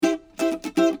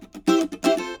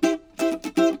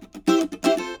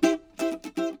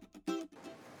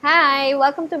Hi,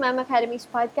 welcome to Ma'am Academy's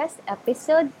podcast,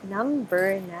 episode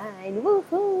number 9.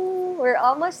 Woohoo! We're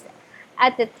almost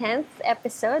at the 10th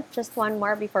episode, just one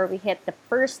more before we hit the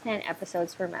first 10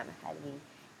 episodes for Ma'am Academy.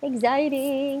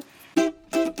 Exciting!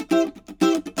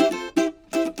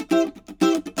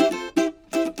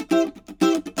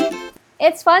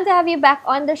 It's fun to have you back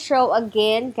on the show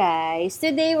again, guys.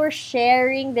 Today we're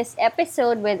sharing this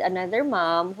episode with another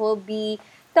mom who will be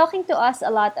talking to us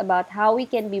a lot about how we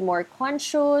can be more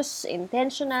conscious,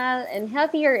 intentional, and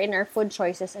healthier in our food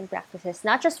choices and practices.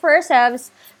 Not just for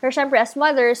ourselves, for syempre as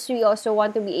mothers, we also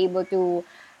want to be able to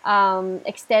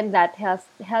extend that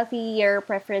healthier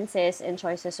preferences and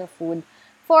choices of food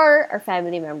for our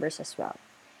family members as well.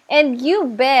 And you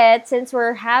bet, since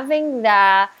we're having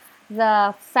the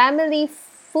Family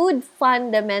Food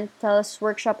Fundamentals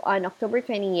workshop on October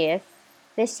 20th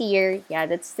this year. Yeah,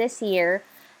 that's this year.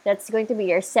 That's going to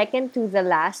be our second to the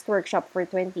last workshop for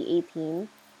 2018.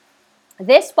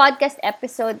 This podcast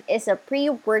episode is a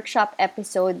pre-workshop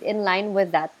episode in line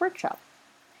with that workshop.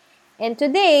 And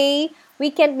today, we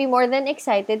can't be more than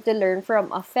excited to learn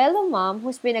from a fellow mom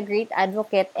who's been a great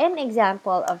advocate and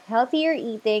example of healthier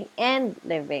eating and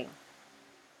living.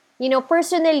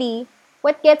 Personally,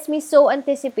 what gets me so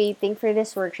anticipating for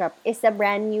this workshop is the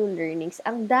brand new learnings.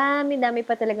 Ang dami-dami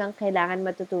pa talagang kailangan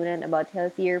matutunan about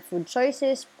healthier food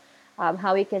choices,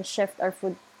 how we can shift our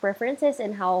food preferences,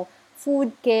 and how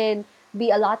food can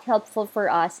be a lot helpful for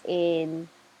us in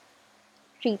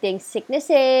treating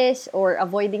sicknesses or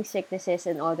avoiding sicknesses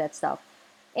and all that stuff.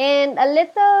 And a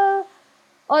little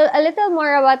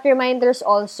more about reminders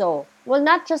also. Well,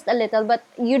 not just a little, but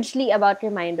hugely about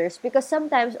reminders. Because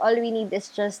sometimes all we need is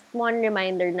just one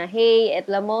reminder na, hey,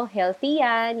 etla mo, healthy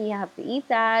yan, you have to eat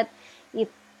that. It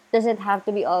doesn't have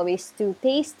to be always too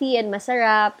tasty and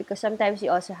masarap because sometimes you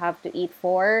also have to eat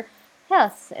for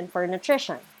health and for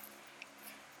nutrition.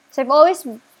 So I've always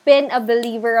been a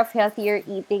believer of healthier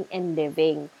eating and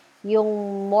living.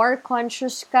 Yung more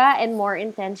conscious ka and more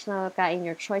intentional ka in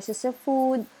your choices of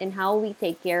food and how we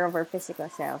take care of our physical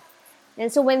self.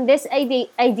 And so when this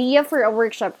idea for a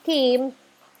workshop came,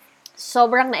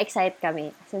 sobrang na-excite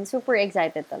kami. As in, super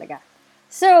excited talaga.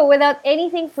 So without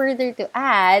anything further to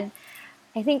add,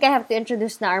 I think I have to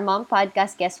introduce na our mom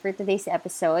podcast guest for today's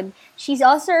episode. She's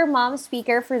also our mom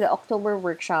speaker for the October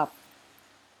workshop.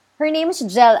 Her name is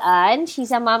Jel Ann.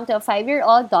 She's a mom to a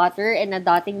 5-year-old daughter and a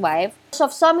doting wife.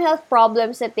 Of some health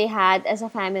problems that they had as a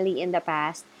family in the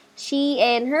past, she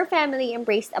and her family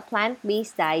embraced a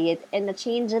plant-based diet and a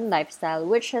change in lifestyle,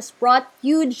 which has brought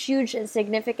huge, and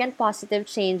significant positive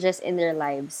changes in their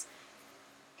lives,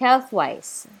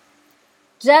 health-wise.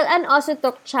 Jel Ann also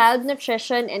took child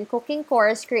nutrition and cooking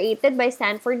course created by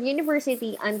Stanford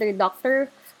University under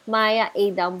Dr. Maya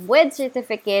Adam with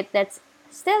certificate that's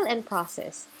still in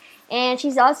process. And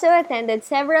she's also attended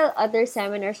several other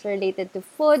seminars related to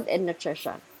food and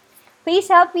nutrition. Please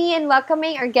help me in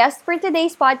welcoming our guest for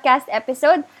today's podcast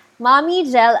episode, Mommy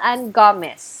Jel Ann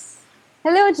Gomez.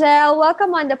 Hello, Jel.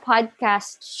 Welcome on the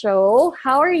podcast show.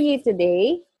 How are you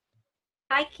today?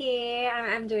 Hi, Kay.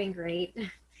 I'm doing great.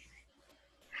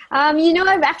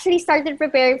 I've actually started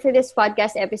preparing for this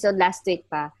podcast episode last week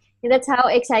pa. And that's how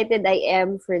excited I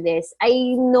am for this.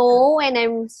 I know and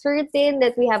I'm certain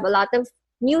that we have a lot of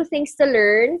new things to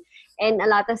learn and a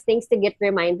lot of things to get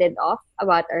reminded of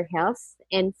about our health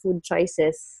and food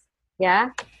choices. Yeah?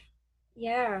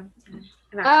 Yeah,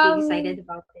 I'm actually excited Um,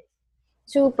 about it.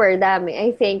 Super dami.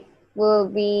 I think we'll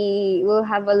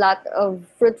have a lot of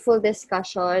fruitful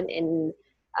discussion and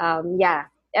yeah,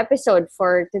 episode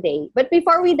for today. But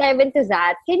before we dive into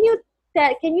that, can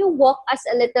you walk us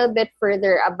a little bit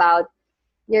further about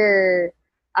your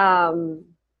um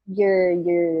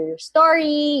your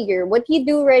story, your what you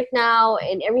do right now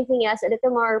and everything else, a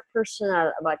little more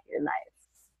personal about your life.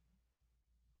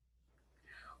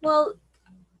 Well,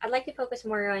 I'd like to focus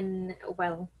more on,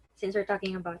 well, since we're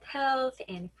talking about health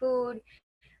and food,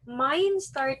 mine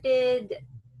started,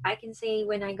 I can say,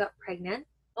 when I got pregnant.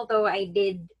 Although I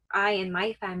and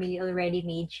my family already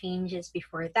made changes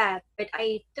before that, but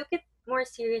I took it more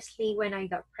seriously when I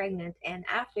got pregnant and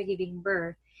after giving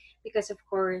birth, because of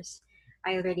course,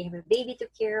 I already have a baby to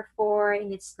care for,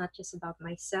 and it's not just about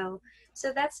myself.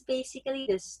 So that's basically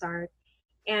the start.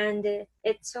 And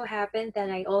it so happened that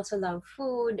I also love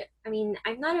food. I mean,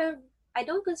 I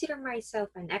don't consider myself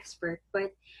an expert,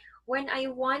 but when I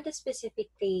want a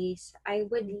specific taste, I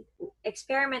would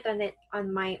experiment on it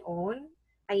on my own.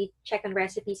 I check on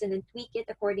recipes and then tweak it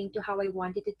according to how I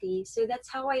want it to taste. So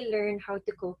that's how I learn how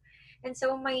to cook. And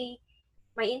so my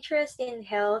interest in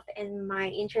health and my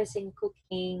interest in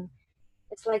cooking,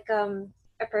 it's like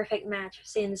a perfect match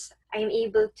since I'm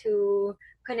able to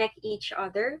connect each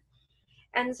other.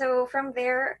 And so from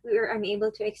there, I'm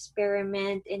able to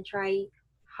experiment and try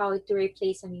how to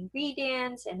replace some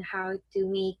ingredients and how to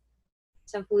make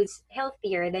some foods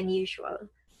healthier than usual.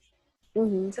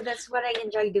 Mm-hmm. So that's what I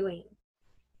enjoy doing.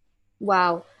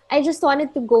 Wow. I just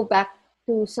wanted to go back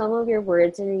to some of your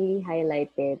words and really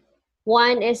highlight it.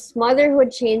 One is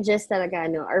motherhood changes talaga,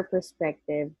 no, our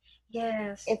perspective.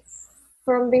 Yes, If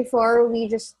from before we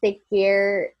just take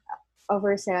care of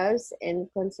ourselves and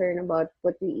concern about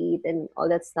what we eat and all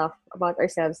that stuff about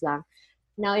ourselves lang,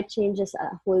 now it changes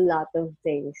a whole lot of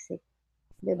things.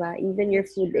 Diba? Even your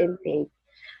that's food true. intake.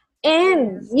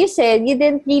 And Yes, you said you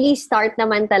didn't really start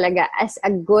naman talaga as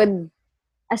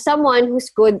someone who's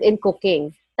good in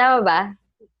cooking. Tama ba?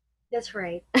 that's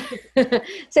right.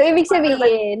 So, However,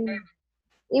 but determined.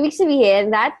 ibig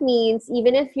sabihin, that means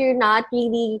even if you're not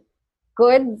really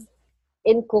good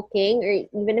in cooking, or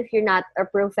even if you're not a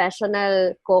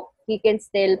professional cook, you can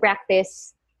still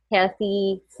practice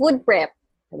healthy food prep.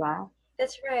 Diba?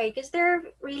 That's right, because there are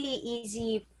really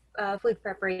easy food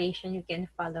preparation you can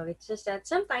follow. It's just that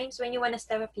sometimes when you want to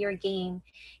step up your game,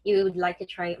 you would like to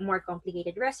try more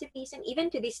complicated recipes. And even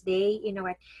to this day, you know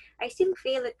what, I still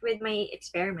fail it with my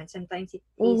experiments. Sometimes it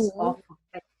tastes Mm-hmm. awful,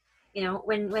 but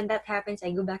when that happens,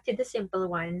 I go back to the simple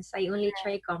ones. I only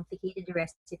try complicated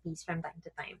recipes from time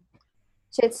to time.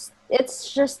 So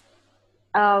it's just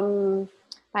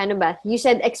paano ba? You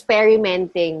said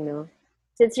experimenting, no?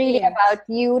 So it's really Yes, about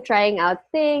you trying out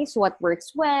things, what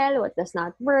works well, what does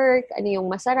not work, ano yung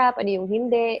masarap, ano yung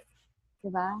hindi,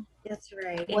 diba? that's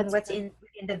right. And What's what's in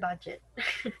the budget?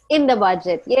 in the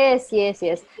budget? Yes, yes,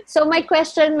 yes. So my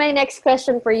next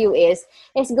question for you is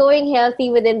going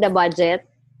healthy within the budget?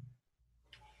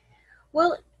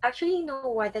 Well, actually, you know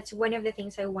what? That's one of the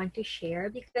things I want to share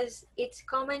because it's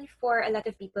common for a lot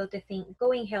of people to think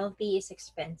going healthy is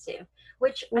expensive,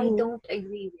 which I Mm-hmm. don't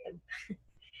agree with.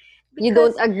 You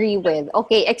don't Because, agree with?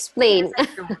 Okay, yes, explain. I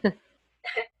don't.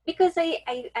 Because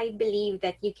I believe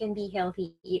that you can be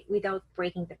healthy without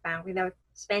breaking the bank, without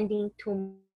spending too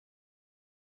much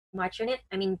on it.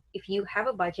 I mean, if you have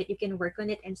a budget, you can work on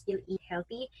it and still eat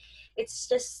healthy. It's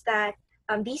just that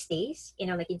these days,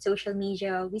 like in social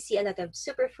media, we see a lot of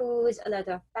superfoods, a lot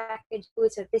of packaged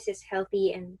foods that this is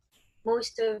healthy, and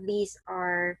most of these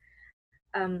are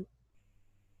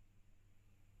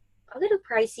a little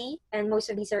pricey, and most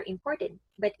of these are imported.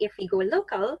 But if we go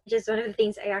local, which is one of the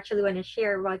things I actually want to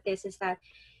share about this, is that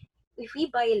if we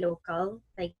buy local,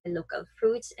 like the local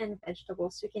fruits and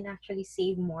vegetables, we can actually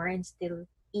save more and still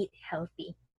eat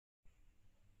healthy.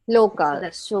 So Local.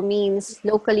 that's, So means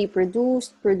locally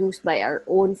produced by our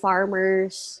own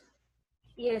farmers.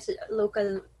 yes,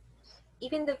 local,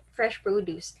 even the fresh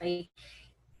produce. Like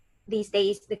these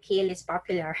days, the kale is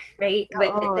popular, right?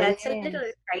 But Oh, that's a little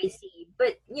yes. pricey.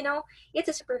 But it's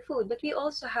a superfood. But we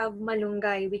also have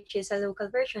malunggay, which is a local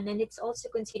version, and it's also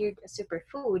considered a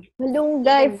superfood.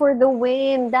 Malunggay Even for the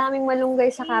win. Daming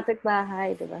malunggay sa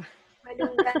kapitbahay, di ba?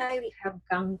 malunggay, we have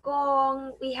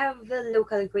kangkong, we have the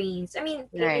local grains. I mean,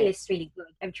 kale Right. is really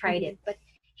good. I've tried Mhm. it. But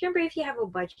remember, if you have a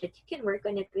budget, you can work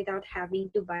on it without having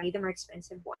to buy the more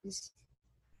expensive ones.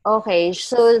 Okay,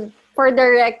 so for the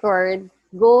record,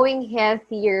 going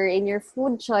healthier in your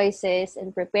food choices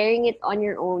and preparing it on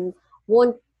your own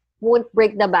won't won't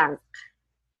break the bank.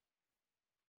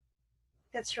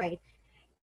 That's right.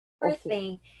 And one more Okay.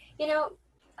 thing, you know,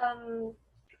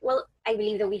 well, I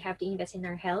believe that we have to invest in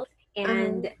our health. Uh-huh.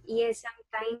 And yes,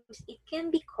 sometimes it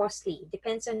can be costly.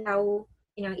 Depends on how,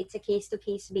 it's a case to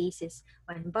case basis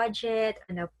on budget,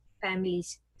 on a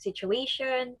family's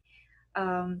situation.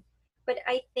 Um, but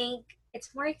I think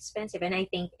it's more expensive, and I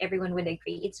think everyone would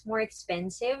agree it's more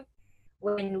expensive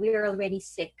when we're already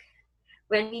sick,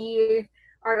 when we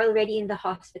are already in the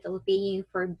hospital paying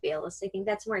for bills. I think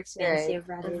that's more Right. expensive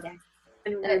rather than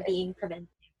when Uh, we're being prevented.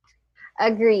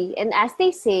 Agree. And as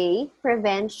they say,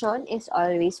 prevention is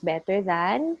always better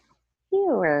than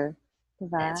cure.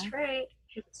 That's Diba? right.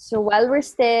 So while we're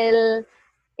still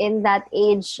in that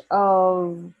age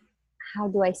of, how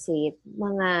do I say it?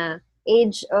 Mga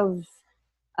age of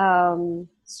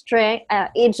strength,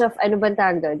 age of ano bang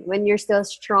tawag doon? When you're still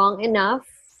strong enough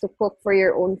to cook for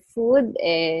your own food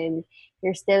and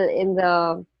you're still in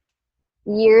the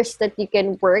years that you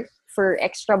can work for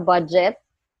extra budget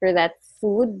for that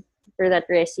food, for that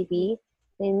recipe,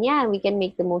 then yeah, we can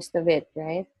make the most of it,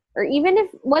 right? Or even if,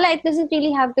 wala, it doesn't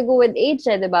really have to go with age,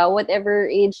 diba? Whatever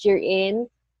age you're in,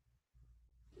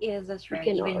 Yes, that's you right.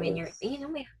 can Even when you're, always.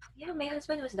 my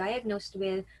husband was diagnosed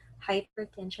with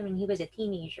hypertension when he was a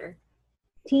teenager.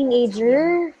 That's how young.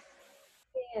 Teenager?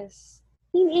 Yes.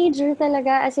 Teenager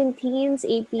talaga, as in teens,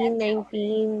 18, That's how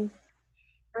 19.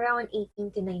 around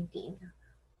 18 to 19. That's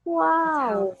how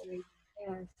Wow. old.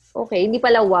 Yes. Okay, hindi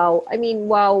pala wow. I mean,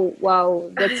 wow, wow.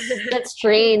 That's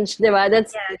strange, 'di ba? Yeah.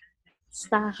 It's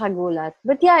nakakagulat.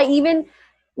 But yeah, even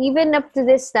up to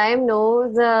this time, no,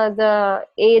 the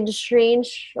age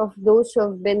range of those who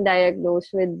have been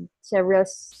diagnosed with several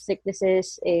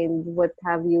sicknesses and what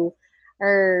have you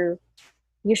are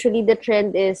usually the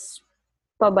trend is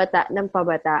pabata ng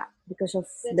pabata because of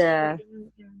That's right.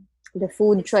 Yeah. the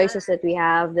food It's sad. choices that we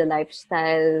have, the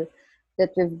lifestyle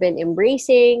that we've been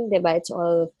embracing, diba? It's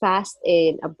all fast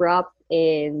and abrupt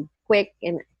and quick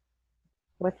and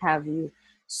what have you.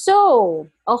 So,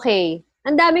 okay.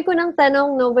 Ang dami ko ng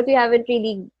tanong, no? But we haven't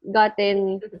really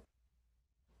gotten...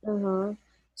 Uh-huh.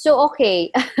 So,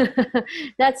 okay.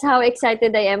 That's how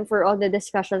excited I am for all the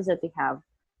discussions that we have.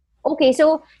 Okay,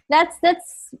 so that's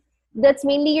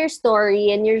mainly your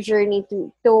story and your journey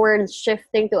towards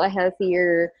shifting to a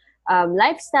healthier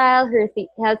lifestyle,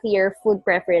 healthier food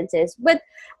preferences. But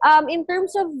in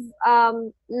terms of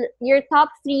your top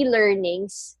three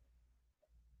learnings,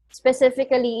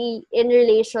 specifically in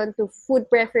relation to food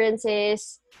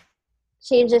preferences,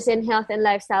 changes in health and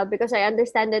lifestyle, because I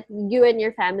understand that you and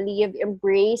your family have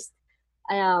embraced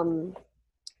um,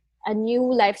 a new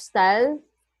lifestyle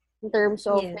in terms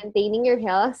of Yeah. maintaining your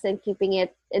health and keeping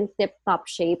it in tip-top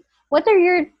shape. What are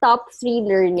your top three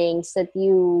learnings that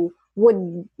you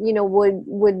would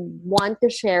want to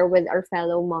share with our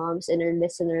fellow moms and our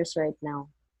listeners right now?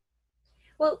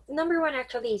 Well, number one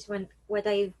actually is what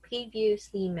I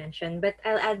previously mentioned, but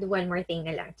I'll add one more thing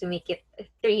na lang to make it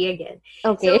three again.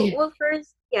 So, Okay. well,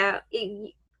 first, yeah,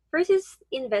 first is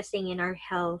investing in our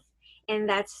health, and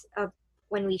that's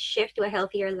when we shift to a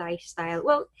healthier lifestyle.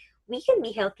 Well, we can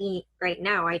be healthy right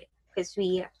now, right? Because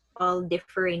we all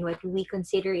differ in what we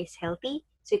consider is healthy,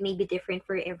 so it may be different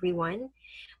for everyone.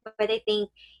 But I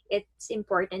think it's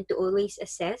important to always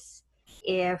assess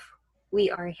if we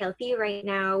are healthy right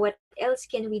now, what else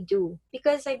can we do?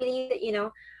 Because I believe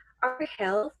that, our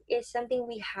health is something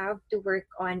we have to work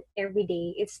on every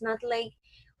day. It's not like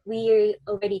we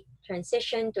already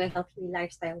transitioned to a healthy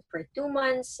lifestyle for 2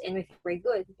 months and we think we're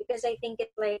good. Because I think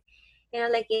it's like,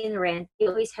 like in rent, you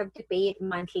always have to pay it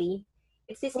monthly.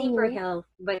 It's the same for Mm-hmm. health,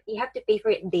 but you have to pay for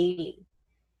it daily.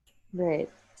 Right.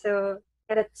 So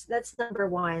yeah, that's number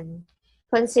one.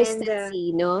 And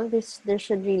Consistency, no? There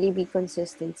should really be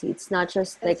consistency. that's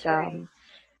right.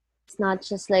 It's not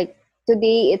just like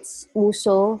today it's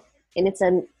uso and it's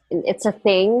a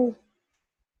thing.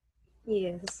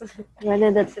 Yes.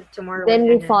 Rather that Except tomorrow then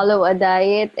we wala na. follow a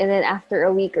diet and then after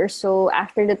a week or so,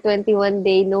 after the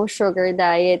 21-day no sugar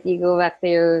diet, you go back to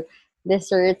your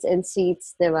desserts and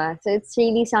sweets, diba? So it's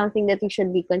really something that we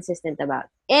should be consistent about.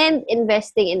 And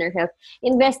investing in our health.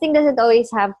 Investing doesn't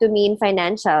always have to mean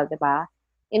financial, diba?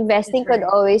 Investing That's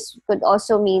right. could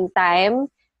also mean time,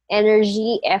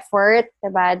 energy, effort,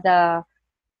 diba? The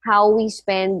how we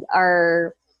spend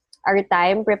our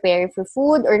time preparing for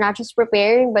food, or not just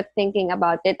preparing but thinking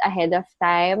about it ahead of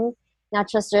time, not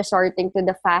just resorting to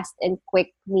the fast and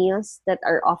quick meals that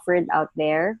are offered out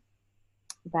there.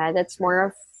 But that's That's right. more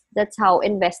of that's how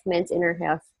investments in our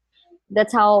health,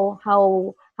 that's how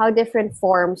different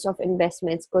forms of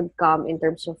investments could come in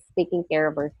terms of taking care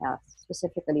of our health,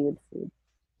 specifically with food.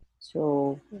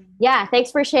 So Mm, yeah,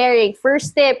 thanks for sharing.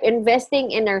 First tip,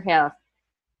 investing in our health.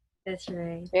 that's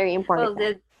right. It's very Well,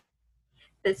 important.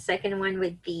 the second one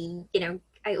would be,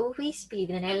 I always believe,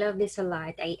 and I love this a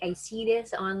lot. I see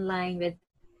this online with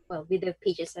the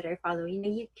pages that I follow.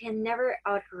 You can never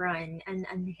outrun an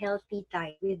unhealthy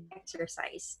diet with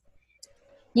exercise.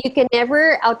 You can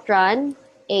never outrun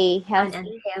a An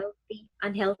healthy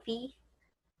unhealthy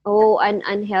an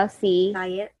unhealthy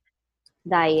diet,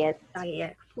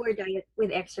 diet. poor diet with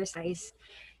exercise.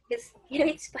 Because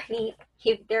it's funny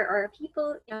if there are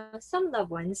people, some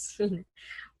loved ones,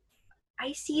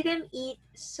 I see them eat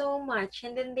so much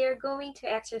and then they're going to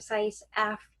exercise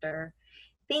after,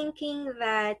 thinking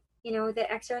that, the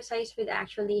exercise would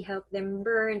actually help them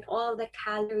burn all the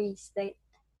calories that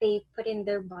they put in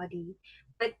their body.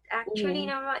 But actually,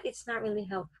 Mhm. it's not really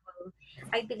helpful.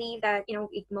 I believe that,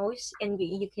 it most, and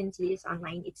you can see this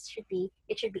online, it should be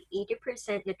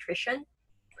 80% nutrition,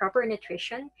 proper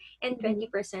nutrition, and Mhm.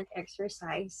 20%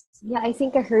 exercise. Yeah, I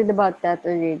think I heard about that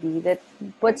already. That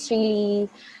Right?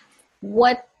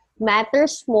 what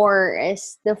matters more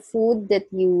is the food that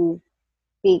you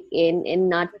take in and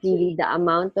not What you really eat the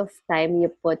amount of time you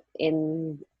put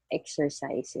in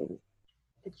exercising.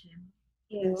 at the gym.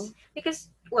 No? Yes. Because,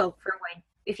 well, for one,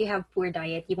 if you have poor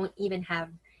diet, you won't even have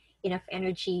enough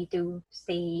energy to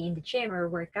stay in the gym or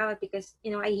work out because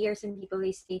I hear some people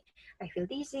they say I feel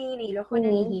dizzy, nahilo ko,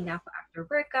 Mm-hmm. nanihina ako after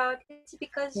workout. It's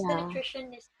because the Yeah.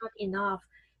 nutrition is not enough.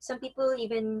 Some people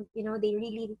even they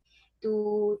really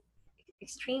do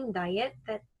extreme diet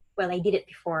that well I did it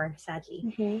before sadly,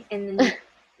 Mm-hmm. and then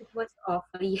it was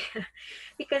awful. Yeah,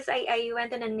 because I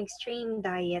went on an extreme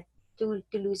diet to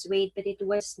lose weight, but it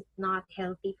was not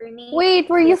healthy for me. Wait,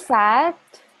 were you Yes, fat?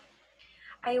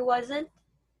 I wasn't.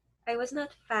 I was not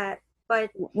fat,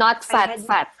 but Not I fat, had knee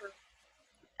fat.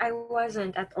 I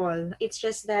wasn't at all. It's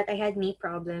just that I had knee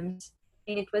problems,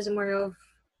 and it was more of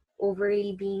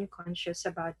overly being conscious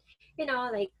about,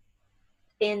 like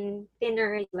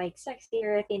thinner is like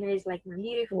sexier, thinner is like more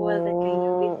beautiful, that kind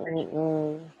of impression.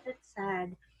 Mm-mm. That's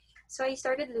sad. So I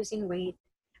started losing weight,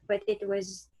 but it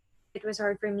was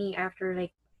hard for me after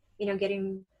like,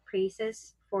 getting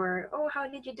praises for, oh, how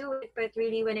did you do it? But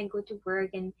really when I go to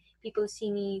work and people see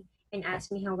me and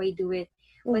ask me how I do it,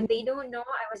 what they Mm-hmm. don't know,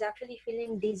 I was actually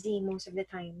feeling dizzy most of the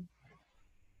time.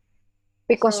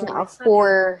 Because So of it's not healthy.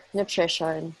 poor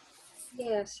nutrition.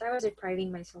 Yes, I was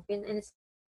depriving myself and it's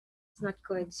not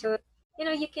good. So,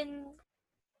 you can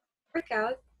work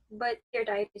out, but if your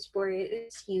diet is poor,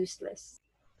 it's useless.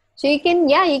 So you can,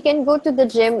 yeah, you can go to the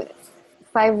gym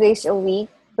 5 days a week,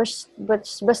 but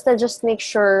basta just make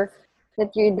sure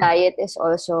that your diet is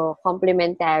also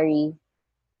complementary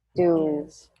to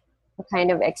Yes, the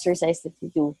kind of exercise that you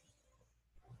do.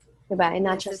 Diba? And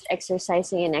not that's the just truth.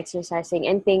 exercising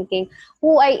and thinking,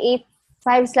 oh, I ate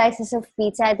 5 slices of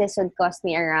pizza. This would cost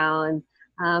me around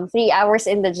 3 hours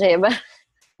in the gym.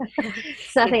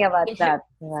 It's Yeah, nothing about that.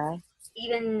 Yeah.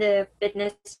 even the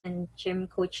fitness and gym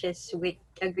coaches would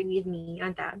agree with me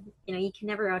on that. You can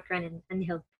never outrun an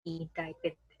unhealthy diet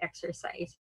with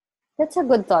exercise. That's a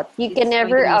good thought. You It's can going to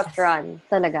never be useless. outrun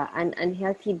talaga an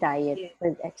unhealthy diet Yeah.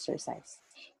 with exercise.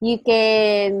 You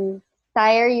can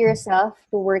tire yourself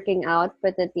to working out,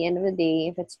 but at the end of the day,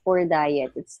 if it's poor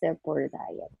diet, it's still poor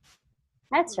diet.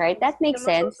 That's right. Yes. That And the makes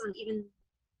muscles sense. won't even,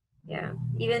 yeah,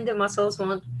 even the muscles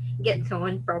won't get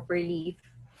toned properly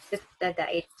if the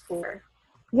diet is poor.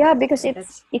 Yeah, because So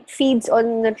that's, it feeds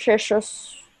on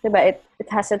nutritious, diba? It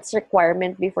has its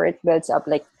requirement before it builds up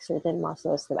like certain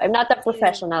muscles. Diba? I'm not a yeah,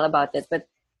 professional about it, but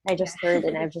I yeah. just heard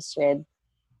and I've just read.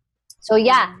 So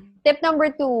yeah, Mm, tip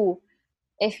number 2.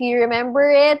 If you remember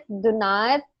it, do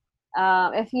not.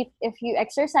 If you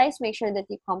exercise, make sure that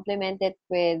you complement it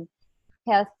with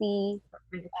healthy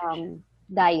proper nutrition.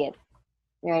 diet,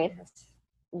 right? Yes.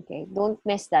 Okay, don't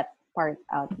miss that part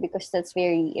out because that's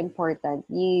very important.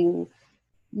 You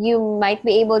might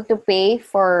be able to pay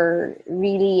for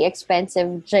really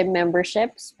expensive gym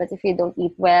memberships, but if you don't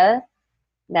eat well,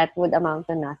 that would amount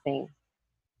to nothing.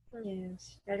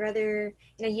 Yes. I'd rather,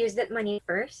 use that money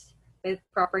first with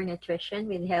proper nutrition,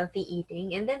 with healthy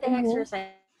eating, and then the Mm-hmm.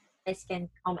 exercise can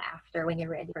come after when you're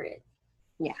ready for it.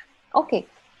 Yeah. Okay.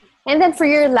 And then for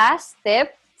your last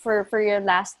tip, for your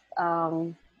last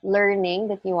learning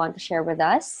that you want to share with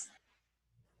us.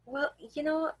 Well,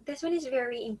 this one is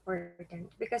very important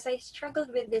because I struggled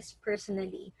with this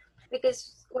personally.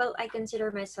 Because, well, I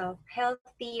consider myself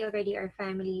healthy already, our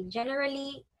family.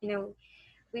 Generally,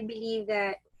 we believe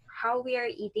that how we are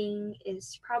eating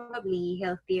is probably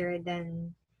healthier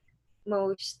than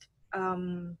most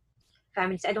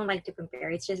families. I don't like to compare.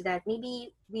 It's just that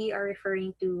maybe we are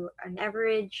referring to an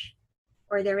average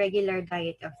or the regular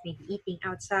diet of maybe eating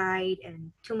outside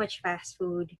and too much fast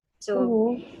food. So,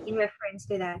 Mm-hmm. in reference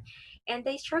to that, and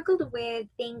I struggled with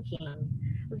thinking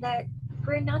that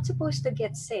we're not supposed to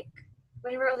get sick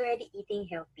when we're already eating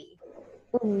healthy.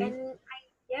 Mm-hmm. And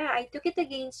yeah, I took it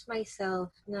against myself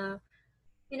na,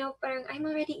 parang I'm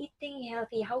already eating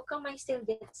healthy. How come I still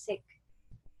get sick?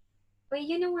 But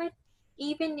you know what?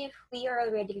 Even if we are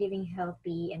already living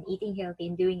healthy and eating healthy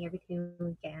and doing everything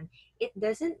we can, it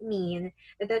doesn't mean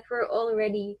that we're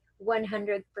already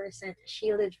 100%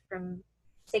 shielded from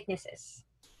sicknesses.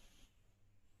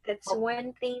 That's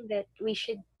one thing that we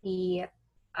should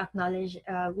acknowledge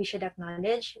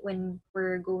when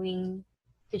we're going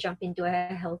to jump into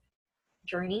a health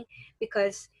journey,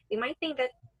 because we might think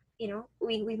that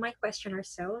we might question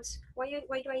ourselves, why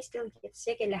do I still get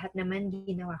sick, eh, lahat naman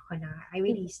ginawa ko na. I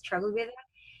really struggle with that,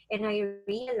 and I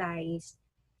realized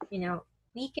you know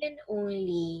we can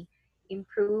only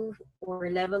improve or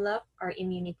level up our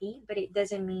immunity, but it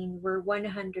doesn't mean we're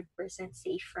 100%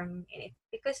 safe from it,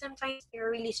 because sometimes there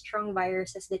are really strong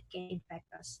viruses that can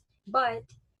infect us. But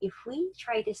if we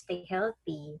try to stay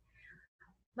healthy,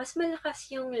 mas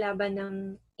malakas yung laban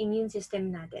ng immune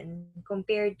system natin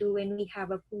compared to when we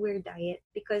have a poor diet.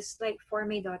 Because like for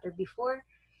my daughter before,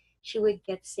 she would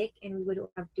get sick and we would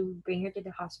have to bring her to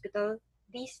the hospital.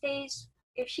 These days,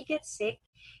 if she gets sick,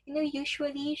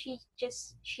 usually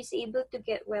she's able to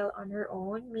get well on her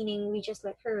own, meaning we just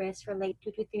let her rest for like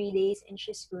 2 to 3 days and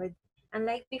she's good.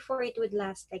 Unlike before, it would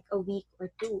last like a week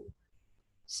or two.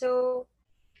 So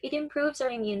it improves our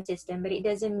immune system, but it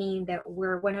doesn't mean that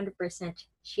we're 100%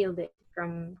 shielded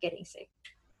from getting sick.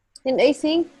 And I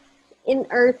think in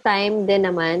our time din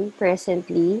naman,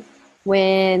 presently,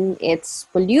 when it's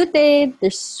polluted,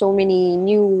 there's so many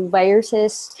new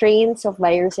viruses, strains of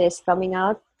viruses coming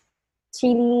out. It's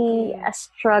really Yeah, a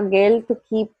struggle to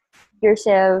keep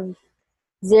yourself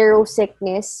zero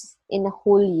sickness in a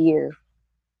whole year.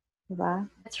 Diba?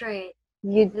 that's right.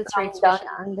 You'd That's right, come down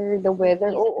especially under the in weather.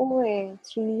 season. Oo eh.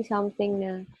 It's really something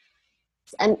na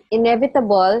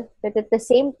inevitable, but at the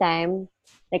same time,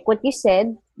 like what you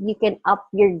said, you can up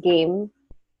your game,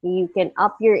 you can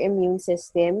up your immune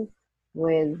system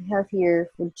with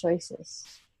healthier food choices.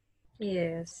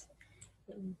 Yes.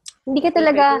 Hindi ka We try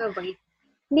talaga, to avoid.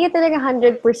 hindi ka talaga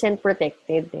 100%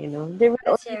 protected, no? There will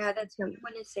always be That's what some, I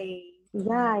want to say.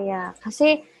 yeah, yeah.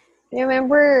 Kasi,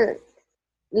 remember,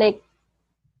 like,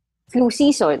 flu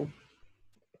season.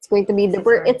 It's going to be Yes, it's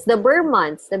hard. it's the burr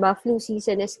months, diba? Flu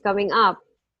season is coming up.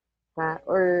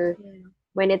 Or Yeah.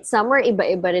 when it's summer,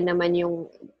 iba-iba rin naman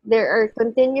yung, there are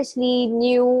continuously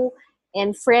new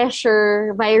and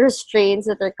fresher virus strains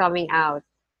that are coming out.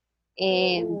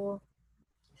 And, Oh,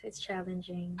 so it's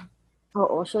challenging.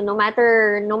 oo, so no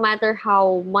matter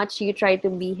how much you try to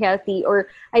be healthy, or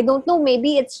I don't know,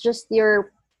 maybe it's just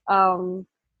your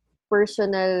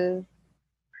personal,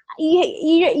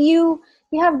 you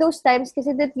have those times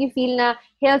kasi that you feel na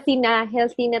healthy na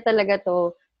talaga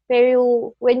to.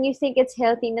 Pero when you think it's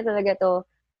healthy na talaga to,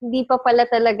 hindi pa pala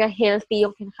talaga healthy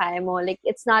yung kinakain mo. Like,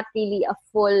 it's not really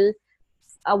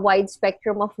a wide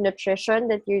spectrum of nutrition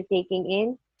that you're taking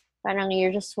in. Parang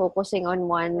you're just focusing on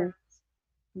Yeah.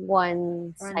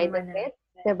 one side of One it.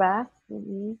 aspect. Diba?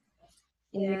 Mm-hmm.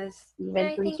 And you're Yes. even And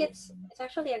I think it's consuming. it's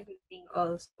actually a good thing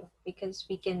also because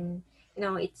we can,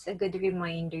 it's a good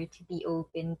reminder to be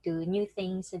open to new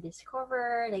things to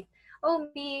discover. Like, oh,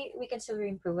 maybe we can still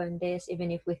improve on this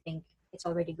even if we think it's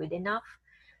already good enough.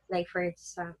 Like for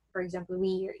example,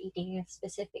 we are eating a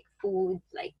specific food,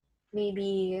 like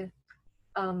maybe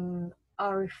a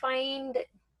refined,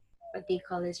 what do you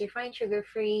call this, refined sugar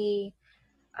free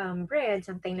bread,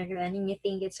 something like that, and you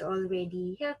think it's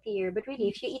already healthier. But really,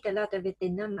 if you eat a lot of it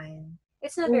din naman,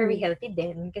 it's not very Mm, healthy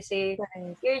then kasi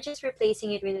right. you're just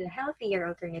replacing it with a healthier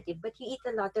alternative, but you eat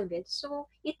a lot of it, so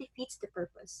it defeats the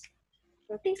purpose.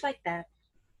 So things like that.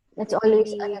 It's Like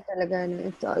always, ano maybe, talaga,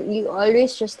 no, you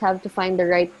always just have to find the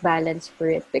right balance for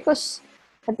it. Because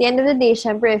at the end of the day,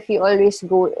 syempre, if you always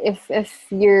go, if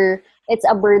it's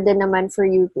a burden naman for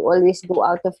you to always go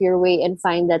out of your way and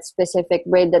find that specific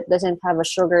bread that doesn't have a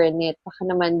sugar in it. Baka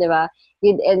naman, di ba,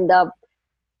 you'd end up,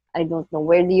 I don't know,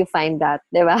 where do you find that,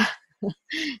 di ba? So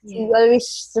yeah. you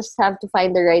always just have to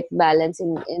find the right balance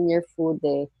in your food,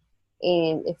 eh.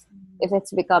 And if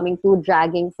it's becoming too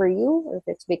dragging for you, or if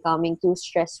it's becoming too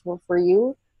stressful for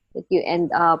you, that you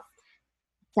end up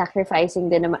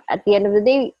sacrificing at the end of the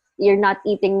day, you're not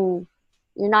eating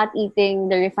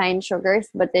the refined sugars,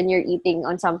 but then you're eating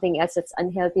on something else that's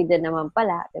unhealthy din naman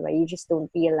pala, diba? You just don't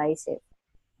realize it.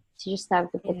 So you just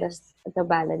have to put Yes. the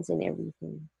balance in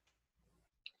everything.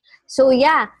 So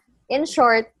yeah, in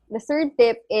short, the third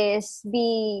tip is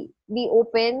be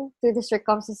open to the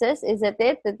circumstances. Is that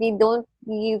it? That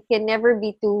you can never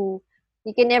be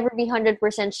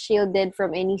 100% shielded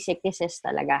from any sicknesses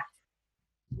talaga.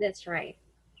 That's right.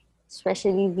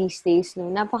 Especially these days, no.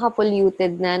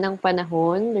 Napaka-polluted na ng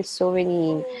panahon. There's so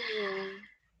many. Oh,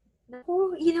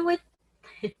 no, you know what?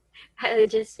 I'll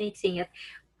just make saying it.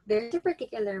 There's a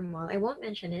particular mall, I won't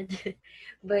mention it,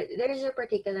 but there's a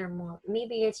particular mall.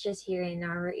 Maybe it's just here in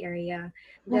our area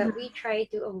that we try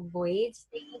to avoid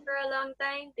staying for a long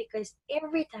time because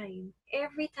every time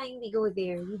we go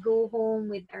there, we go home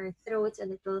with our throats a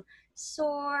little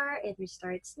sore and we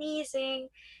start sneezing.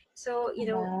 So, we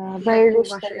have to Virus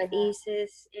wash our talaga.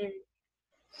 faces and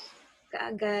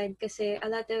kaagad kasi a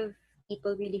lot of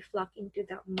people really flock into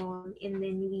that mall and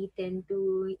then we tend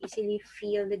to easily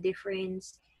feel the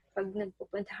difference pag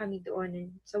nagpupunta kami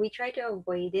doon. So we try to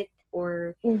avoid it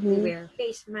or we Mm-hmm. wear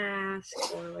face mask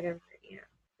or whatever. Yeah.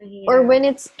 Or Yeah. when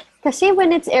it's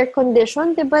air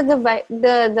conditioned, 'di ba,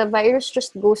 the virus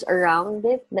just goes around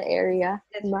it, the area,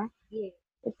 That's 'di ba? right. Yeah.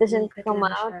 It doesn't Umiikot come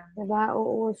lang out, siya. 'di ba?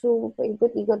 Oo, so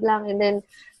paikot-ikot lang. And then,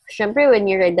 syempre, when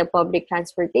you ride the public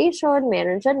transportation,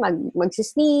 meron dyan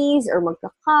magsisneeze or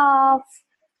magka-cough.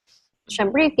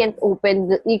 syempre,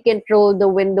 you can't roll the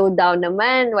window down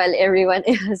naman while everyone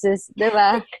else is, di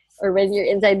ba? Yes. Or when you're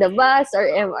inside the bus or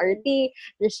MRT,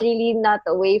 there's really not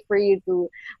a way for you to,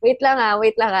 wait lang ah,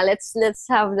 let's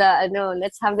have the,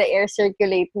 let's have the air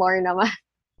circulate more naman.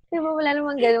 Di ba, wala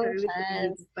namang ganong Or with the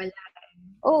chance. baby pala.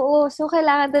 Oo, so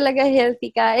kailangan talaga healthy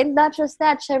ka. And not just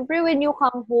that, syempre when you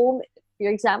come home, for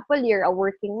example, you're a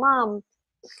working mom,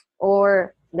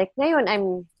 or like ngayon,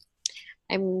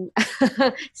 I'm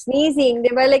sneezing, di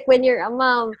ba? Like when you're a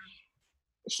mom,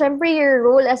 syempre your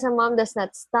role as a mom does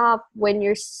not stop when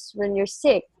you're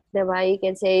sick, di ba? You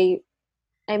can say,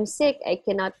 I'm sick, I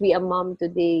cannot be a mom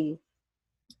today.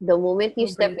 The moment you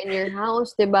Go step break. in your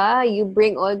house, diba, you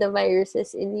bring all the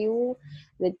viruses in you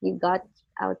that you got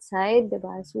outside,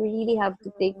 diba? So we really have to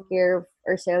take Oo. care of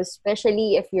ourselves,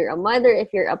 especially if you're a mother,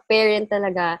 if you're a parent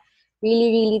talaga, really,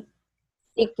 really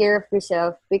take care of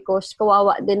yourself because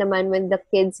kawawa din naman when the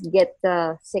kids get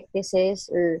the sicknesses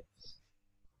or,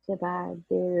 diba,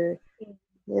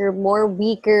 they're more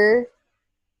weaker.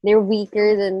 They're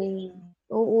weaker Oh, than,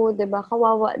 oo, diba,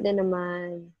 kawawa din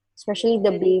naman. Especially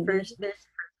the they're the baby. first, they're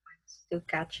the first ones to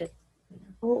catch it.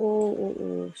 Oo,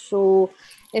 oo. So,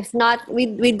 if not,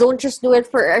 we don't just do it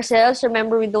for ourselves.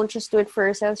 Remember, we don't just do it for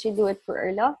ourselves. We do it for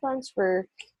our loved ones, for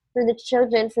the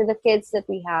children, for the kids that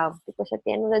we have. Because at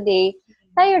the end of the day,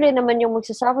 tayo rin naman yung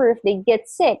magsasuffer if they get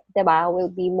sick, diba? We'll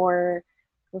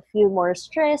feel more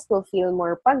stressed, we'll feel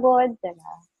more pagod,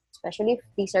 diba? Especially if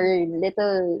these are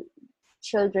little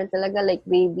children talaga, like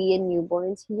baby and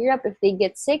newborns. Hirap if they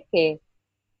get sick, eh.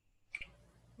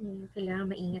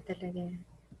 Kailangan maingat talaga.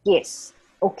 Yes.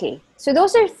 Okay. So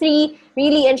those are three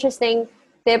really interesting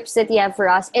tips that you have for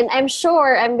us. And I'm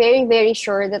very, very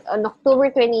sure that on October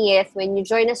 20th, when you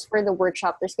join us for the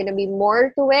workshop, there's going to be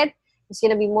more to it. There's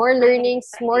going to be more I'm learnings,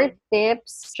 more excited.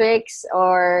 tips, tricks,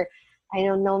 or I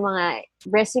don't know, mga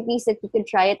recipes that you can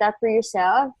try it out for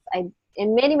yourself. And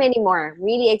many, many more.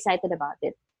 Really excited about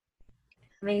it.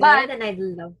 I'm But excited and I'd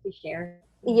love to share.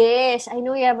 yes, I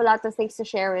know you have a lot of things to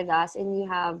share with us and you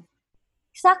have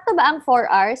Sakto ba ang 4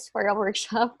 hours for a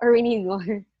workshop or we need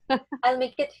more? I'll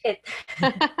make it fit.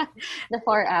 The Make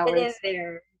four it fit in hours.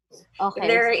 there. If Okay.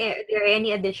 there are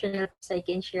any additional tips I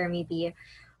can share, maybe,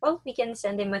 well, we can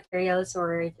send in materials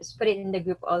or just put it in the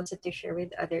group also to share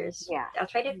with others. Yeah. I'll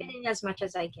try to fit in as much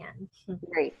as I can.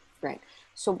 Great. Right.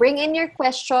 So bring in your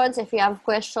questions. If you have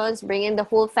questions, bring in the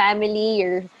whole family,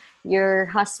 your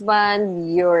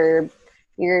husband, your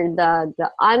the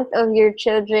aunt of your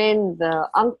children, the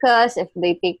uncles, if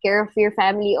they take care of your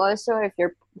family also, if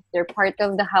they're part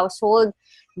of the household,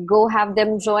 go have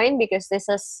them join because this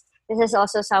is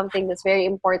also something that's very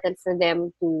important for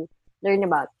them to learn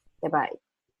about. Diba?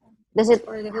 Does It's it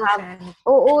for the whole have family.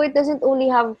 it doesn't only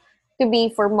have to be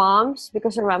for moms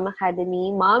because of Ram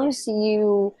Academy. Moms,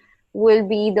 you will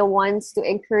be the ones to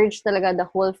encourage talaga the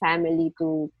whole family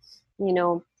to, you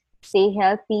know, stay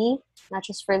healthy, not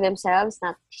just for themselves,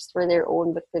 not just for their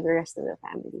own, but for the rest of the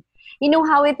family. You know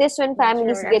how it is when Yes,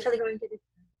 families we're get actually going to do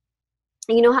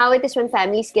you know how it is when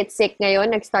families get sick ngayon,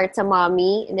 nag-start sa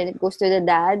mommy, and then it goes to the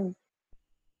dad,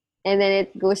 and then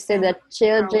it goes to tama. the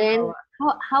children.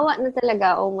 Hawa-hawa. Hawa na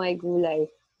talaga, oh my gulay.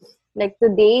 Like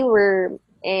today, we're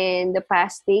in the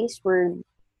past days, we're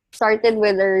started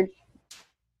with our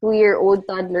 2-year-old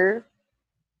toddler,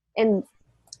 and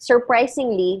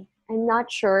surprisingly, I'm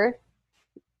not sure,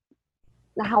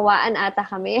 nahawaan ata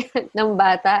kami ng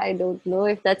bata. I don't know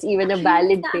if that's even a Actually,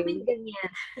 valid sa amin thing.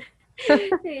 ganyan.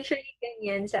 Usually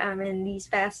ganyan sa amin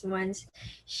these past months.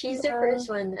 She's the Yeah.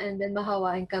 first one and then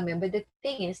mahawaan kami. But the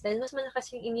thing is, dahil mas malakas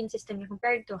yung immune system niya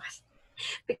compared to us.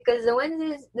 Because the one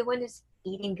who's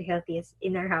eating the healthiest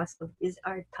in our household is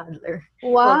our toddler.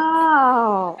 Well,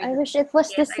 Wow! for I the, wish it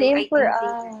was the yes, same I for can say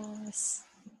that. us.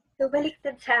 So,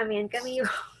 baliktad sa amin. So Kami you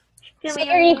yung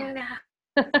really,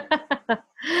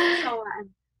 hawaan.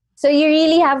 so you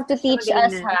really have to Hindi siya teach magaling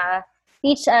us, na. ha?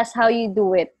 Teach us how you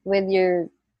do it with your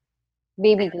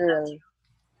baby I would love girl. to.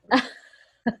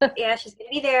 Yeah, she's gonna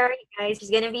be there, guys. She's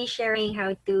gonna be sharing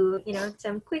how to,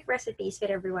 some quick recipes with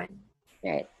everyone.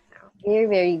 Right. So, Very,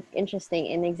 very interesting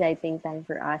and exciting time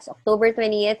for us. October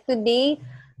 20th today,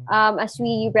 as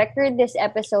we record this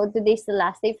episode, today's the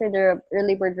last day for the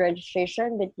early bird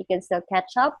registration, but you can still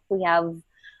catch up. We have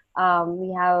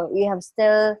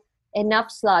still enough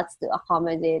slots to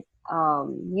accommodate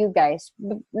you guys.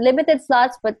 Limited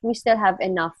slots, but we still have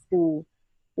enough to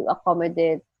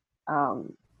accommodate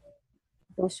um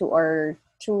those who are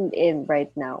tuned in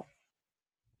right now.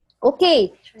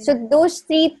 Okay, try so to. those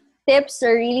three tips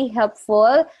are really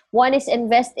helpful. One is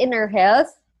invest in our health.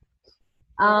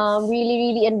 Yes. Really,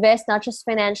 really invest not just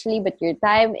financially, but your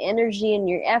time, energy, and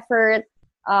your effort.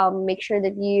 make sure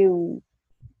that you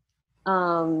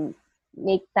um,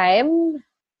 make time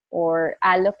or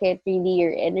allocate really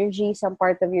your energy, some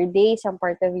part of your day, some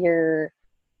part of your,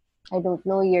 I don't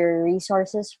know, your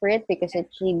resources for it because it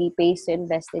really pays to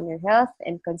invest in your health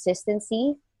and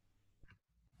consistency.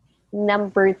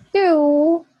 Number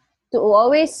two, to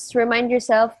always remind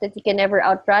yourself that you can never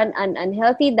outrun an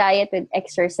unhealthy diet with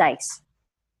exercise.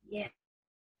 Yes.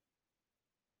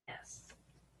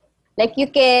 Like you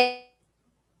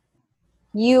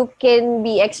can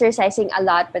be exercising a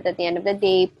lot, but at the end of the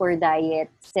day, poor diet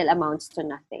still amounts to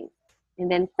nothing. And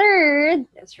then third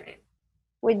That's right.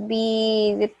 would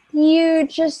be that you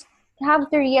just have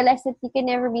to realize that you can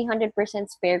never be 100%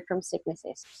 spared from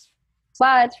sicknesses.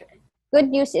 But That's right. good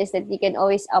news is that you can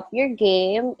always up your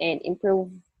game and improve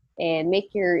and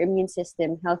make your immune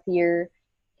system healthier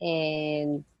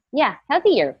and yeah,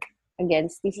 healthier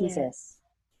against Yeah. diseases.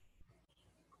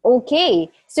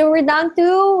 Okay, so we're down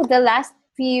to the last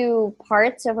few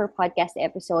parts of our podcast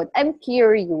episode. I'm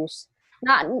curious,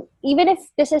 not even if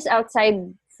this is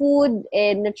outside food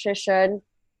and nutrition,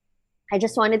 I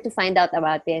just wanted to find out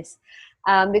about this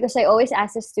because I always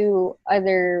ask this to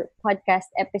other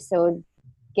podcast episode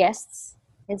guests,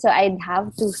 and so I'd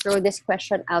have to throw this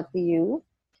question out to you.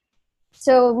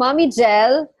 So, Mommy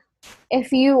Gel,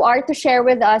 if you are to share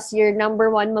with us your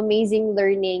number one amazing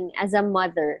learning as a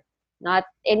mother, not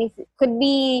anything, could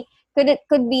be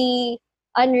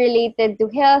unrelated to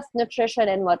health, nutrition,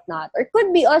 and whatnot, or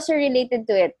could be also related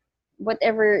to it,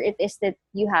 whatever it is that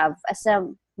you have as a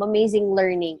amazing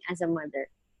learning as a mother.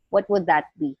 What would that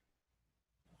be?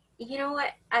 You know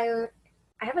what? I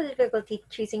have a difficulty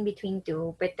choosing between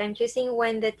two, but I'm choosing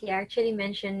one that you actually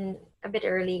mentioned a bit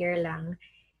earlier lang.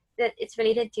 That it's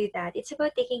related to that. It's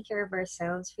about taking care of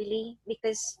ourselves, really,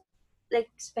 because like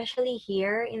especially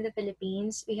here in the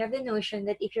Philippines, we have the notion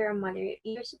that if you're a mother,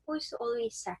 you're supposed to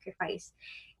always sacrifice.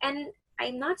 And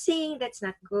I'm not saying that's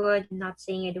not good. I'm not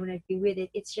saying I don't agree with it.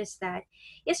 It's just that,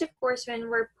 yes, of course, when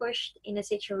we're pushed in a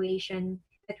situation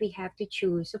that we have to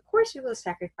choose, of course we will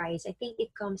sacrifice. I think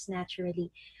it comes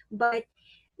naturally. But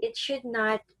it should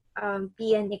not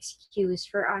be an excuse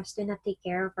for us to not take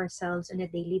care of ourselves on a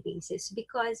daily basis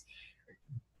because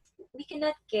we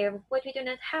cannot give what we do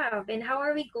not have. And how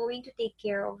are we going to take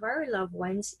care of our loved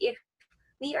ones if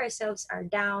we ourselves are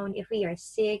down, if we are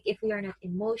sick, if we are not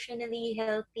emotionally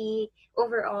healthy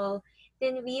overall,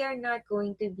 then we are not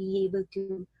going to be able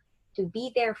to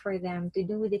be there for them, to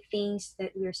do the things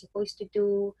that we are supposed to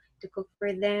do, to cook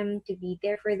for them, to be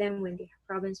there for them when they have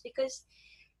problems because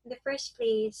in the first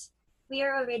place, we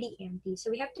are already empty.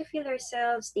 So we have to feel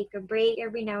ourselves, take a break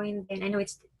every now and then. I know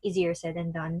it's easier said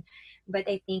than done, but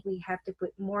I think we have to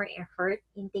put more effort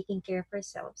in taking care of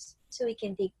ourselves so we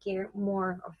can take care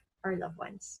more of our loved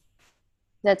ones.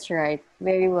 That's right.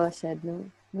 Very well said,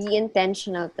 no? Be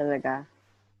intentional talaga.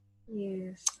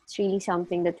 Yes. It's really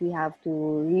something that we have to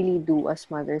really do as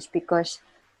mothers because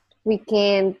we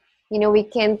can't, we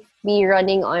can't be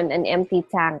running on an empty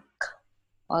tank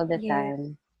all the Yes.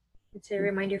 time. It's a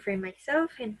reminder for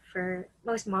myself and for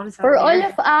most moms out For all there.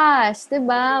 of us, 'di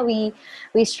ba? We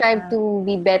strive Uh, to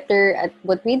be better at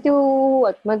what we do,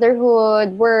 at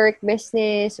motherhood, work,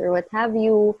 business, or what have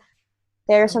you.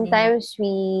 Pero so many. sometimes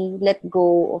we let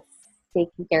go of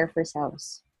taking care of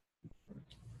ourselves.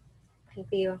 I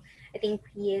feel I think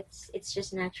it's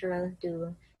just natural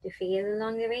to fail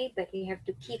along the way, but we have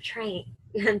to keep trying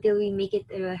until we make it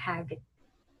a habit.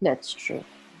 That's true.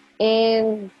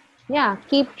 And yeah,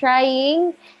 keep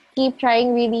trying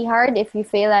really hard. If you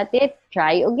fail at it,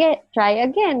 try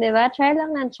again, 'di ba? Try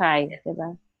lang and try, 'di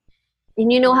ba?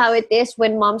 And you know how Yes. it is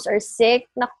when moms are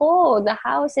sick. Nako, the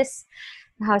house is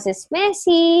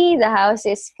messy, the house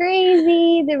is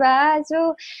crazy, 'di ba?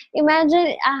 So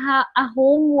imagine a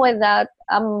home without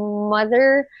a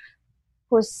mother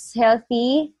who's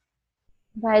healthy.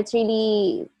 But it's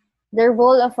really the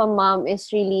role of a mom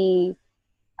is really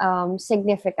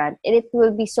significant, and it will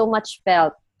be so much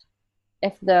felt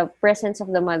if the presence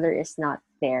of the mother is not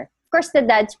there. Of course, the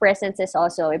dad's presence is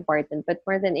also important, but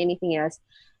more than anything else,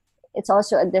 it's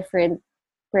also a different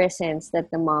presence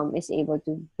that the mom is able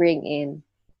to bring in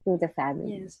to the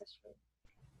family. Yes, that's right.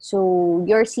 So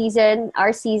our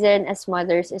season as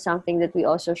mothers is something that we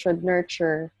also should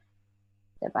nurture,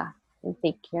 diba? And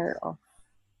take care of.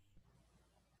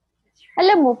 That's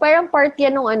Alam right. mo, parang part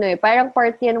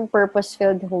yan ng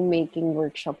purpose-filled homemaking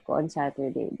workshop ko on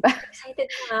Saturday. Excited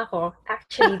na nga ako.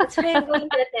 Actually, that's why I'm going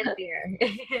to attend there.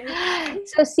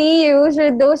 So see you.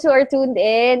 So those who are tuned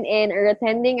in and are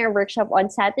attending our workshop on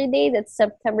Saturday, that's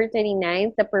September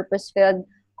 29th, the Purpose-Filled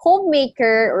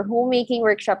Homemaker or Homemaking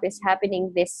Workshop is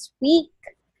happening this week.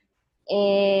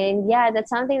 And yeah,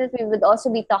 that's something that we would also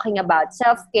be talking about.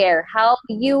 Self-care, how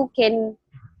you can,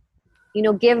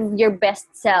 give your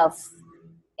best self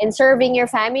in serving your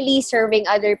family, serving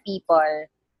other people.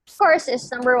 Of course, is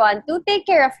number one, to take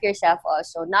care of yourself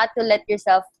also, not to let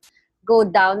yourself go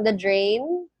down the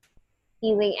drain,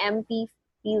 feeling empty,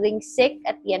 feeling sick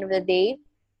at the end of the day.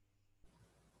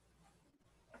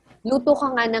 Luto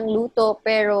ka nga ng luto,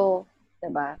 pero,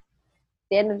 diba, at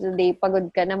the end of the day, pagod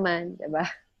ka naman, diba?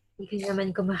 Hindi ka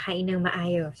naman kumakain ng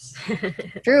maayos.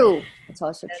 True. That's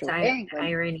also That's true. Very good.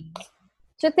 irony.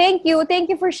 So thank you. Thank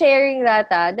you for sharing that.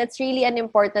 That's really an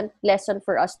important lesson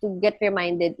for us to get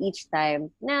reminded each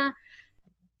time na,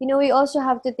 we also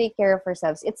have to take care of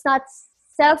ourselves. It's not,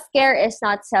 self-care is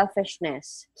not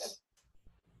selfishness.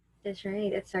 That's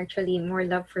right. It's actually more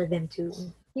love for them too.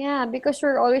 Yeah, because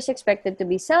we're always expected to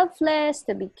be selfless,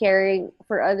 to be caring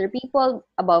for other people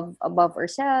above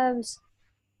ourselves.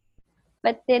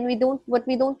 But then what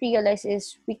we don't realize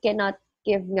is we cannot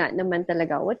give nga naman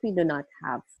talaga what we do not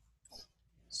have.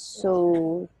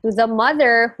 So, to the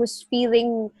mother who's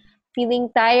feeling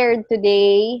tired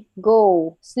today,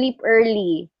 go sleep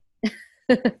early.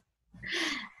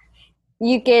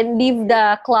 You can leave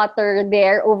the clutter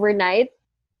there overnight.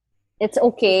 It's It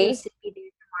will okay. still be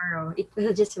there tomorrow. It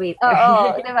will just wait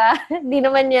Oo, there. 'di ba? Di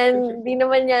naman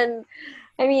yan,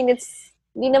 I mean,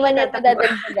 di naman yan Tatakbo.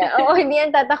 madadagdagan. Oo, hindi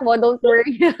yan tatakbo, don't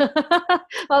worry.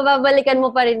 Mababalikan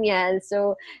mo pa rin yan.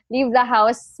 So, leave the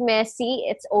house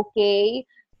messy, it's okay.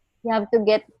 You have to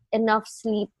get enough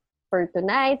sleep for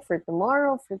tonight, for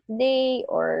tomorrow, for today,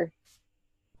 or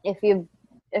if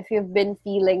you've been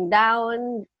feeling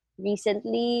down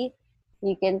recently,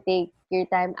 you can take your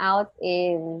time out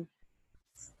and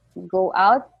go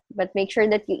out, but make sure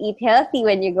that you eat healthy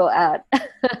when you go out.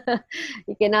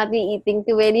 You cannot be eating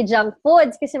too many junk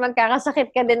foods kasi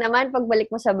magkakasakit ka din naman pagbalik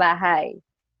mo sa bahay.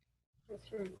 That's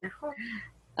right. Ako,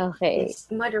 Okay.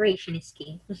 it's moderation is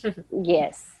key.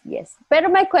 Yes, yes. Pero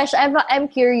my question, I'm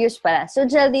curious pala. So,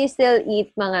 Jel, do you still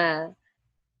eat mga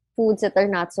foods that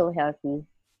are not so healthy?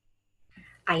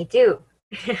 I do.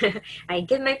 I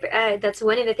give my that's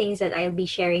one of the things that I'll be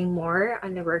sharing more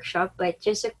on the workshop, but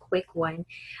just a quick one.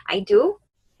 I do.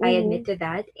 I Mm-hmm. admit to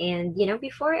that. And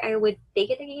before I would take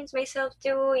it against myself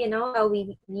too, how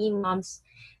we moms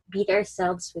beat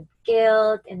ourselves with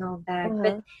guilt and all that.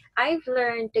 But Uh-huh. I've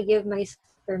learned to give myself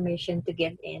permission to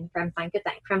give in from time to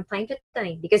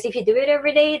time. Because if you do it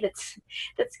every day, that's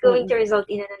going to Mm-mm. result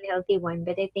in an unhealthy one.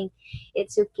 But I think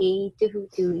it's okay to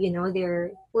there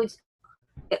are foods,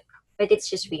 but it's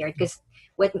just weird because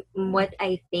what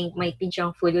I think might be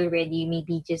junk food already may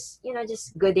be just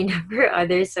good enough for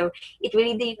others. So it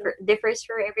really differs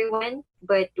for everyone.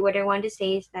 But what I want to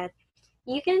say is that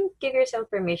you can give yourself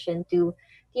permission to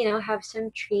have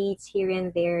some treats here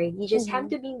and there. You just have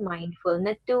Mm-hmm. to be mindful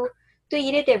not to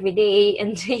eat it every day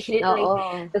and to eat it like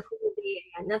Oo. the whole day.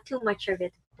 Not too much of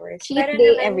it, of course. Cheat Pero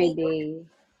day naman, every day.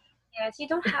 yes, you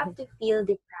don't have to feel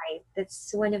deprived.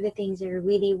 That's one of the things I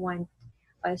really want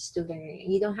us to learn.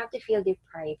 You don't have to feel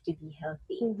deprived to be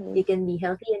healthy. Mm-hmm. You can be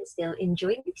healthy and still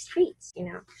enjoy these treats.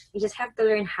 You just have to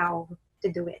learn how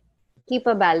to do it. Keep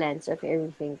a balance of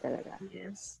everything talaga.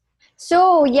 Yes.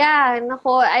 So, yeah,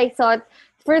 nako, I thought,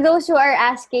 for those who are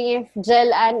asking if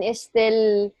Jelan is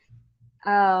still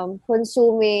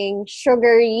consuming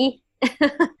sugary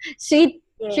sweet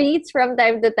Yeah. treats from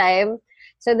time to time,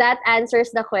 so that answers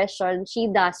the question. She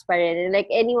does pa rin. Like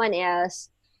anyone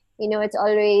else, it's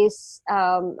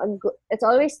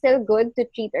always still good to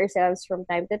treat ourselves from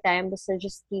time to time, but so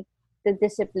just keep the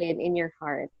discipline in your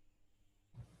heart.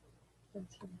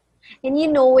 That's right. And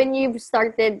when you've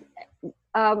started,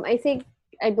 I think,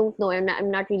 I don't know. I'm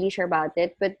not really sure about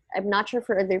it, but I'm not sure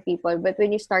for other people. But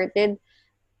when you started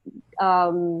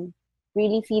um,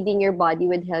 really feeding your body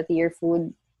with healthier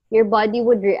food, your body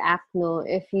would react, no,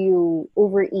 if you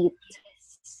overeat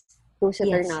Yes. those that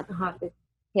are Yes. not My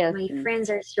healthy. friends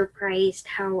are surprised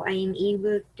how I am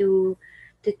able to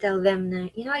tell them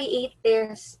that I ate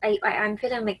this. I'm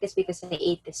feeling like this because I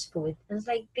ate this food. And it's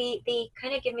like they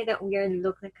kind of give me that weird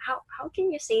look, like how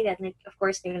can you say that? Like, of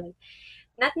course they're like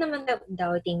not naman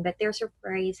doubting, but they're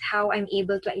surprised how I'm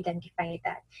able to identify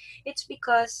that. It's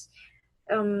because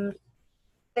um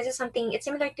this is something, it's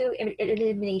similar to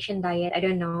elimination diet. I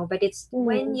don't know, but it's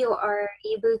when Mm-hmm. you are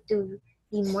able to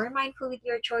be more mindful with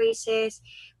your choices,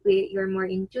 you're more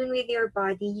in tune with your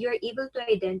body, you're able to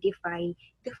identify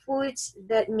the foods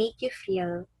that make you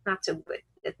feel not so good,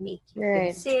 that make you feel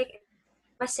Right. sick.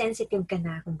 Mas sensitive ka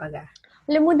na, kumbaga.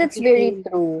 Alam mo, If that's you very feel,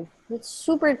 true. That's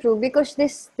super true because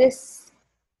this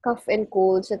cough and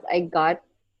colds that I got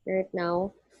right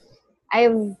now,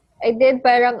 I've I did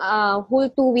parang whole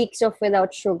 2 weeks of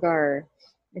without sugar.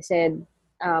 I said,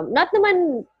 not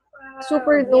naman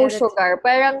super Wow. no Yeah, that's sugar.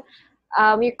 Parang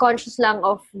you're conscious lang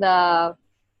of the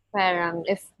parang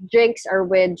if drinks are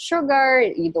with sugar,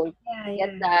 you don't yeah,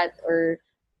 get yeah. that, or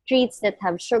treats that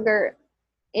have sugar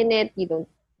in it, you don't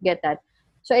get that.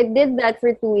 So I did that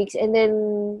for 2 weeks, and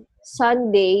then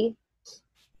Sunday,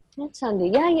 not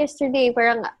Sunday, yeah, yesterday,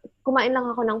 parang kumain lang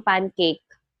ako ng pancake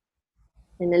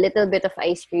and a little bit of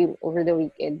ice cream over the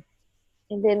weekend.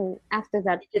 And then, after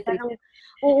that, Did you taste parang, it?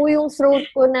 oo, yung throat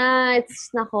ko na,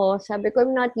 it's, nako, sabi ko,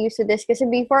 I'm not used to this. Kasi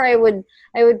before, I would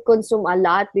consume a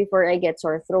lot before I get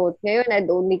sore throat. Ngayon,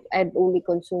 I'd only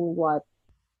consume what?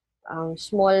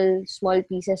 Small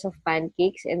pieces of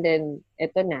pancakes, and then,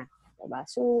 eto na. Diba?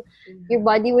 So, your Yeah.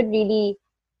 body would really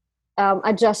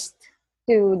adjust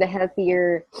to the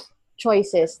healthier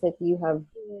choices that you have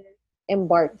Yeah.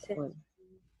 embarked Exactly. on.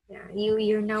 Yeah,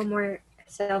 you're now more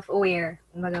self-aware.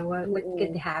 Kumbaga, what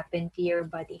could Mm-mm. happen to your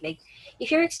body? Like,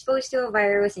 if you're exposed to a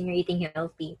virus and you're eating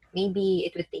healthy, maybe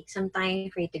it would take some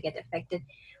time for you to get affected,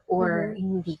 or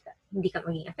Mm-hmm. hindi ka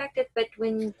maging affected. But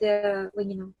when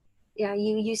yeah,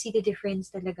 you see the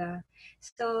difference talaga.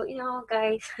 So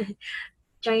guys,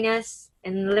 join us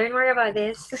and learn more about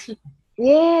this.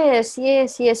 Yes,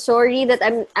 yes, yes. Sorry that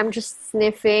I'm just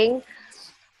sniffing.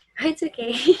 It's okay.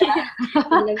 We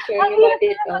love sharing Ang about hirap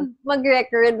it pala all.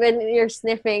 mag-record when you're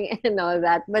sniffing and all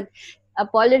that. But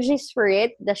apologies for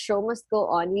it. The show must go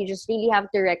on. We just really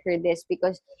have to record this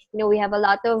because, we have a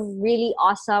lot of really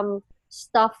awesome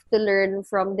stuff to learn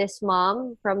from this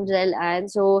mom, from Jel Ann.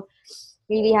 So,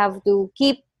 really have to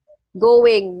keep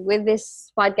going with this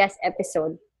podcast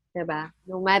episode. Diba?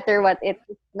 No matter what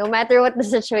the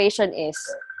situation is.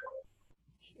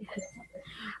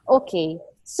 Okay.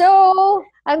 So,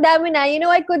 ang dami na.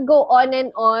 I could go on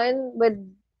and on with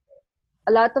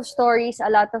a lot of stories, a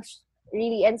lot of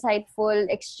really insightful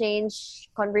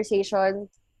exchange conversation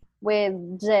with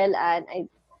Jel, and I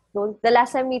don't. The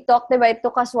last time we talked about it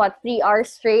took us what 3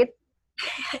 hours straight.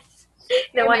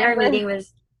 The 1 hour Remember? meeting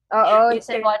was Oo, you it's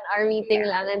a turned 1 hour meeting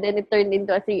yeah. lang, and then it turned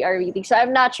into a 3 hour meeting. So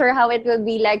I'm not sure how it will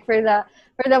be like for the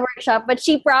workshop, but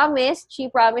she promised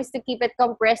to keep it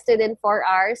compressed within 4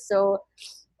 hours. So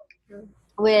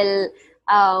we'll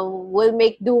we'll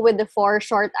make do with the 4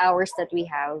 short hours that we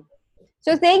have.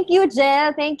 So thank you,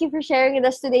 Jel. Thank you for sharing with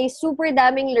us today. Super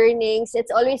daming learnings. It's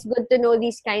always good to know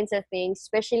these kinds of things,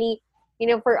 especially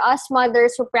for us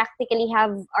mothers who practically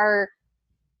have our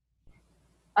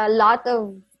a lot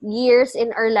of years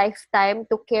in our lifetime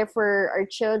to care for our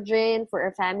children, for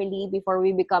our family before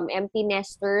we become empty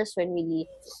nesters when we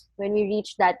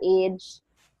reach that age.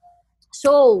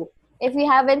 So, if you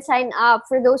haven't signed up,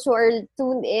 for those who are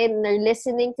tuned in or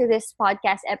listening to this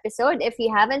podcast episode, if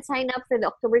you haven't signed up for the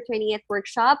October 20th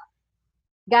workshop,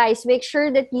 guys, make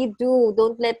sure that you do.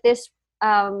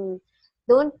 Um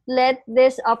don't let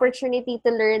this opportunity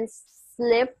to learn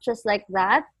slip just like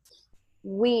that.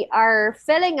 We are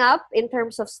filling up in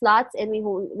terms of slots, and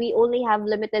we only have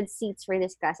limited seats for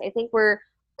this class. I think we're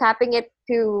capping it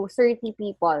to 30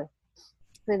 people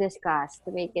for this class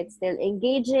to make it still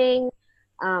engaging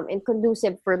and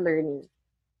conducive for learning.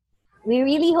 We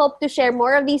really hope to share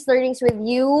more of these learnings with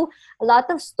you. A lot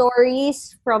of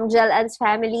stories from Jel Ann's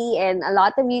family, and a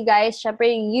lot of you guys. Syempre,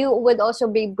 you would also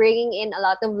be bringing in a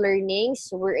lot of learnings.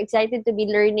 So we're excited to be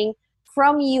learning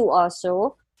from you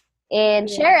also, and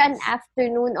share an Yes.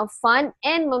 afternoon of fun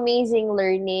and amazing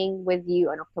learning with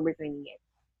you on October 28th.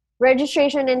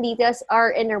 Registration and details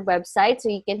are in our website, so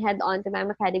you can head on to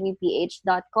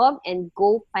mamacademyph.com and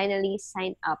go finally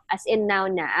sign up. As in now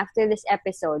na, after this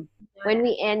episode. When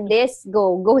we end this,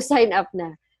 go sign up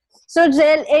na. So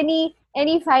Jill, any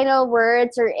final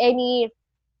words, or do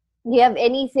you have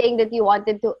anything that you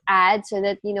wanted to add so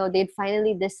that they'd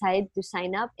finally decide to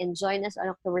sign up and join us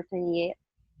on October 28th?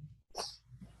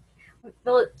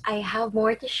 Well, I have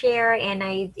more to share, and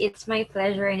it's my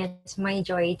pleasure and it's my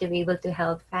joy to be able to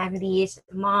help families,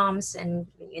 moms, and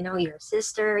your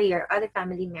sister, your other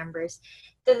family members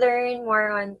to learn more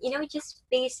on just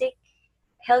basic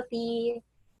healthy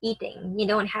eating. You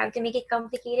don't have to make it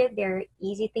complicated. There are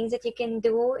easy things that you can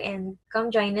do, and come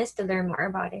join us to learn more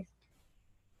about it.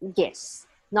 Yes.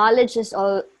 Knowledge is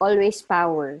always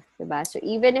power, diba? So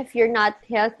even if you're not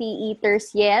healthy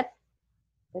eaters yet,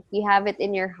 if you have it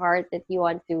in your heart that you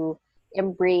want to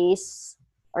embrace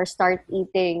or start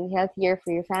eating healthier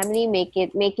for your family,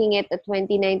 making it a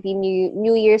 2019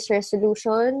 New Year's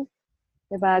resolution,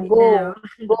 diba? No.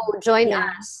 Go, join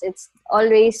Yeah. us. It's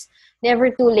always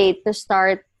never too late to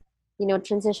start,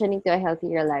 transitioning to a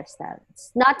healthier lifestyle.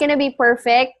 It's not gonna be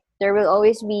perfect. There will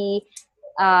always be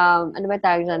ano ba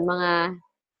tawag dyan? Mga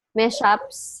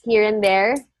mishaps here and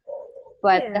there.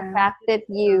 But the Yeah, fact that's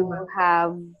that you normal.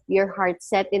 have your heart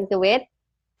set into it,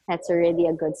 that's already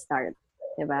a good start.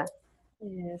 Diba?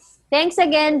 Yes. Thanks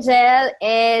again, Jel,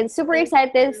 and super Thank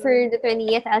excited you. for the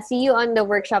 20th. I'll see you on the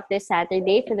workshop this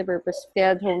Saturday for the Purpose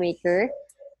Filled Yes. Homemaker.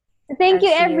 Thank I'll you,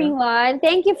 see you. everyone.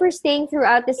 Thank you for staying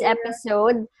throughout Thank this you.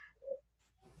 episode.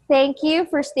 Thank you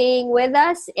for staying with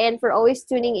us and for always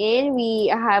tuning in. We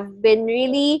have been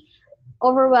really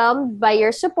overwhelmed by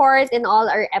your support in all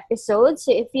our episodes.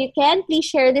 So if you can, please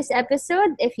share this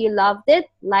episode. If you loved it,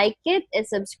 like it, and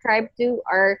subscribe to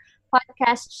our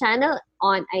podcast channel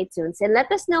on iTunes. And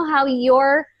let us know how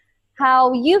you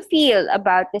feel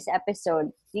about this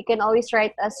episode. You can always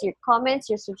write us your comments,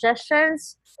 your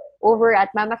suggestions over at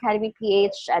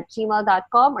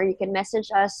mamacademyph@gmail.com, or you can message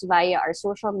us via our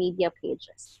social media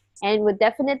pages. And would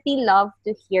definitely love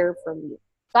to hear from you.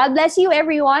 God bless you,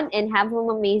 everyone, and have an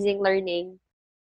amazing learning.